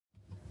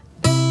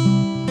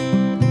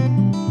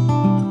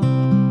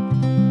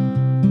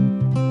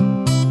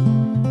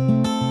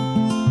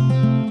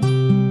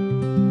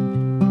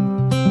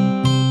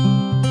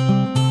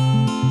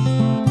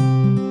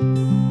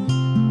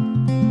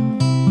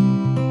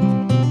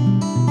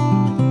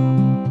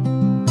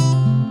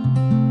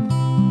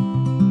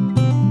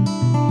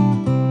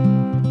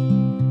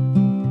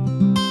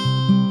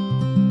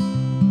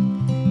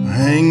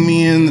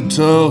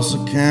Tulsa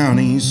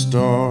County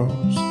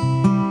stars.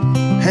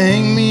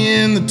 Hang me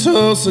in the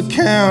Tulsa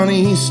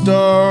County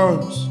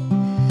stars.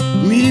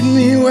 Meet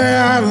me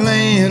where I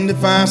land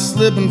if I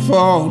slip and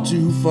fall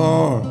too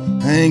far.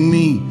 Hang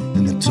me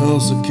in the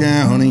Tulsa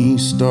County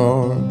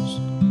stars.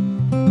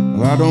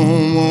 Well, I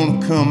don't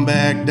want to come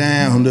back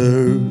down to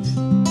earth.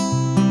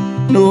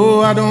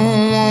 No, I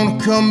don't want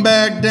to come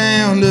back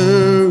down to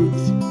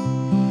earth.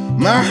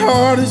 My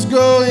heart is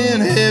going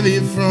heavy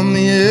from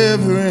the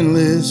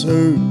ever-endless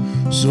hurt.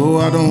 So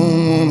I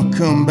don't want to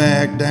come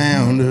back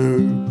down to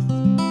earth.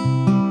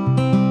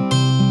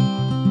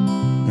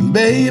 And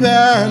baby,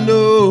 I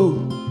know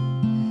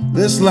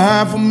this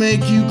life will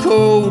make you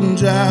cold and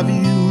drive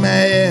you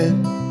mad,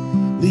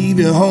 leave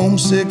you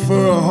homesick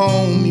for a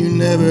home you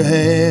never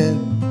had,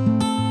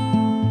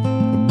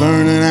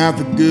 burning out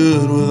the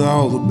good with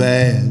all the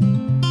bad.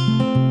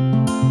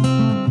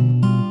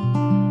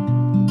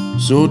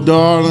 So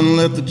darling,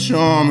 let the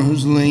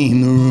charmers lean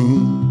the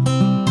room.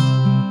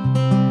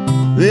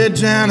 They're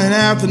drowning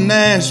out the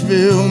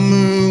Nashville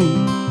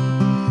moon.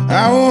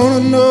 I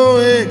wanna know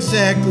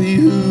exactly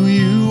who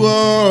you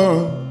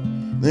are.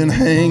 Then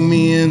hang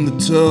me in the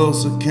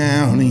Tulsa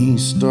County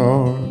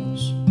stars.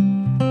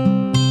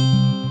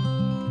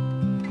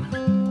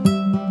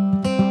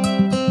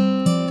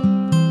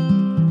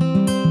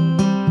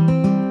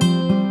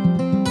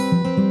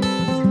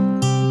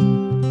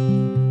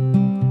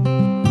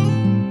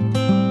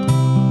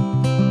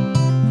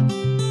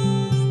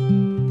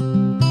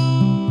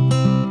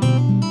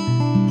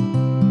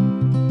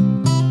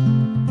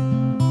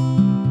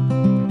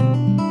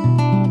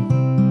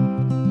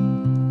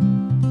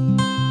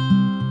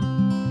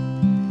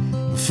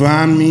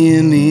 Find me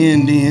in the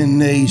Indian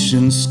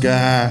Nation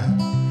sky.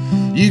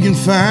 You can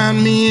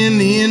find me in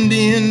the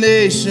Indian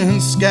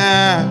Nation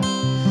sky.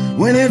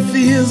 When it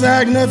feels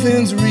like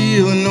nothing's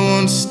real and no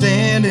one's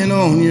standing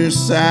on your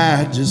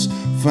side, just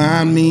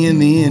find me in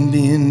the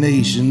Indian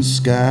Nation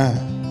sky.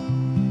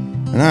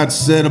 And I'd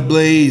set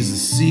ablaze the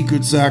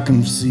secrets I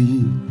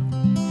conceal.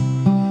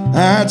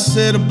 I'd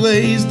set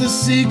ablaze the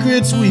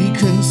secrets we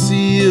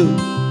conceal.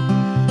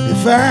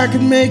 If I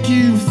could make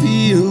you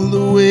feel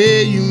the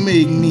way you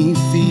make me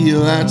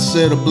feel, I'd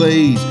set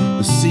ablaze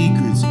the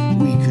secrets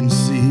we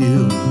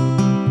conceal.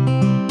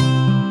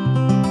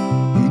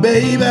 And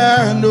baby,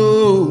 I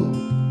know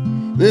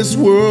this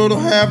world will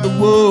have the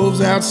wolves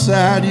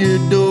outside your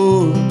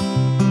door,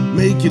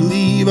 make you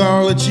leave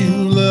all that you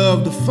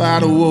love to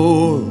fight a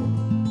war,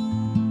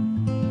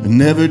 and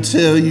never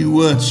tell you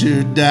what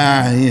you're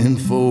dying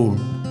for.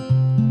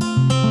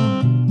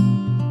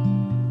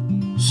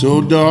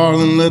 So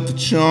darling, let the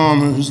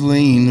charmers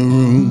lean the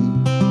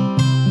room.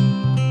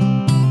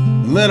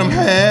 Let them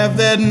have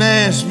that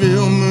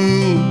Nashville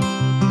moon.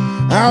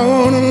 I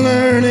wanna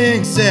learn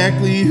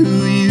exactly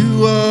who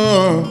you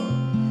are.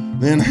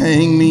 Then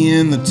hang me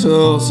in the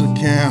Tulsa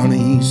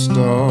County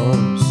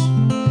stars.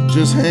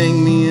 Just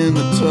hang me in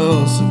the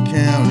Tulsa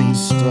County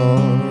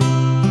stars.